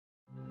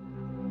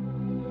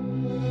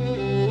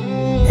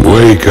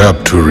Wake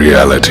up to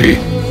reality.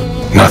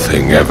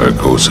 Nothing ever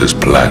goes as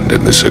planned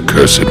in this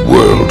accursed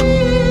world.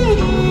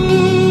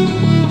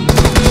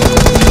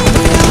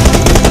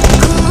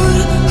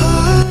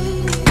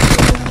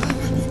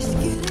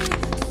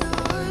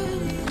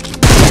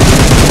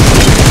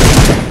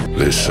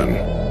 Listen.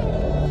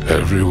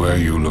 Everywhere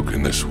you look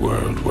in this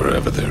world,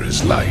 wherever there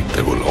is light,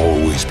 there will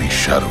always be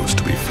shadows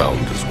to be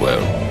found as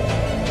well.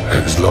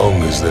 As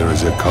long as there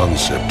is a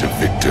concept of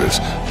victors,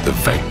 the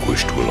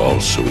vanquished will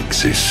also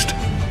exist.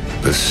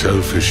 The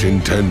selfish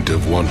intent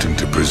of wanting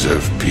to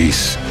preserve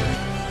peace.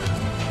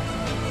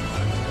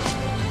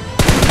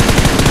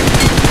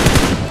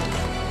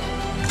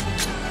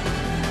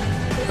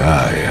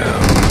 I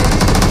am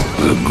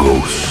the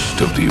ghost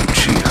of the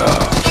Uchiha.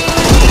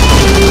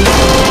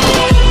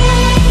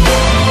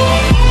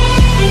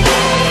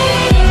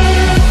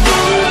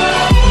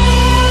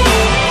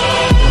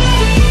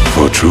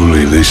 For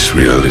truly this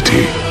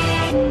reality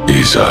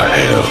is a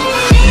hell.